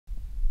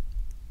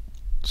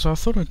So I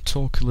thought I'd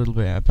talk a little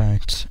bit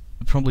about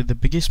probably the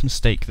biggest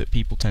mistake that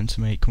people tend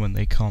to make when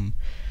they come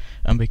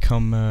and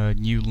become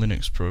new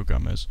Linux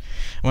programmers.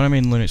 When I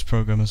mean Linux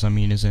programmers, I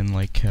mean as in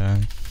like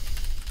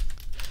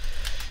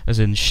as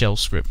in shell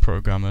script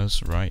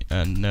programmers, right?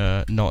 And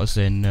not as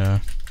in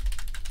I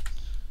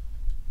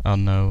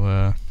don't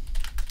know,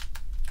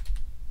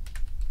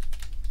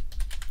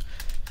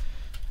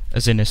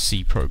 as in a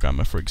C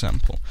programmer, for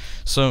example.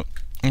 So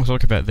I'll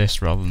talk about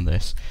this rather than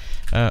this,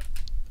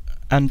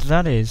 and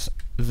that is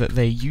that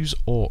they use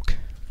awk,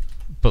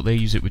 but they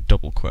use it with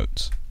double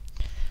quotes.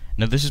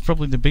 Now this is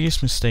probably the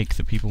biggest mistake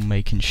that people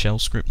make in shell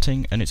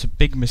scripting, and it's a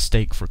big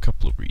mistake for a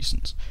couple of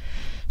reasons.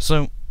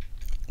 So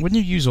when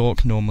you use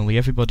awk, normally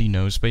everybody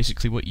knows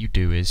basically what you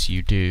do is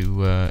you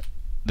do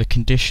the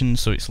condition,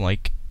 so it's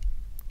like,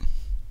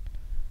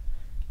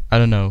 I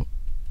don't know,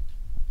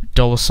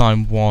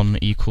 $1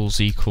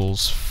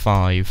 equals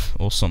 5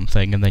 or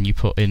something, and then you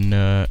put in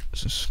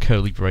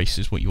curly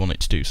braces what you want it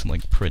to do, so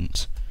like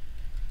print,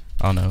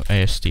 I don't know,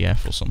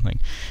 ASDF or something.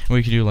 And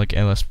we could do like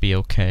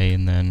lsblk,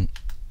 and then,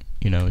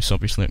 you know, it's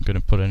obviously not going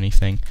to put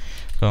anything.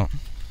 So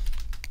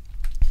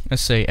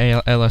let's say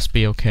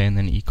lsblk and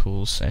then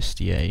equals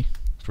SDA,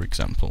 for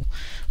example.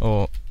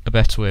 Or a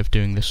better way of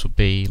doing this would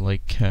be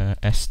like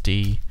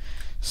SD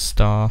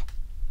star,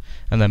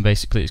 and then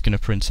basically it's going to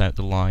print out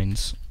the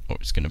lines, or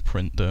it's going to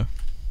print the...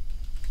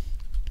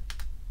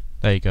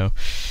 There you go.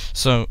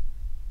 So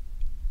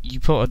you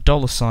put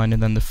a $sign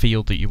and then the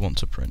field that you want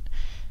to print.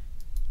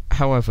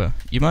 However,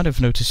 you might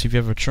have noticed if you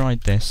ever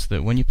tried this,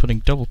 that when you're putting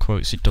double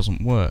quotes it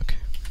doesn't work.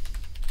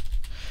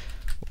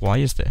 Why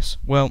is this?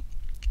 Well,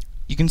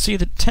 you can see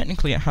that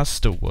technically it has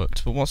still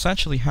worked, but what's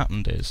actually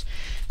happened is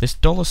this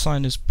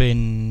 $sign has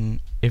been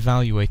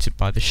evaluated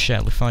by the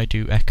shell. If I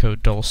do echo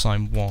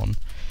 $1,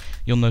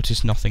 you'll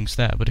notice nothing's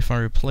there, but if I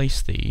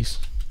replace these...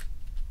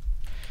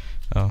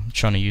 Oh, I'm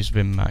trying to use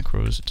Vim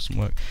macros, it doesn't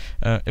work.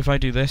 If I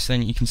do this,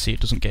 then you can see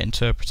it doesn't get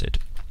interpreted.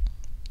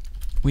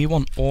 We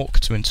want awk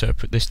to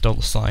interpret this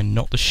 $sign,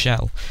 not the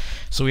shell.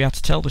 So we had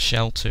to tell the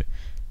shell to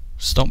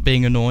stop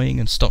being annoying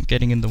and stop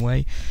getting in the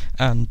way,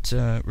 and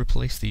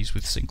replace these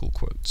with single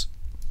quotes.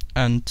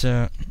 And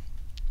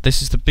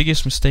this is the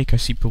biggest mistake I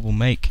see people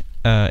make.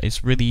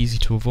 It's really easy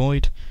to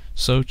avoid,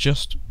 so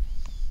just,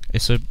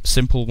 it's a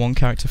simple one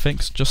character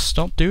fix, just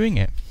stop doing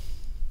it.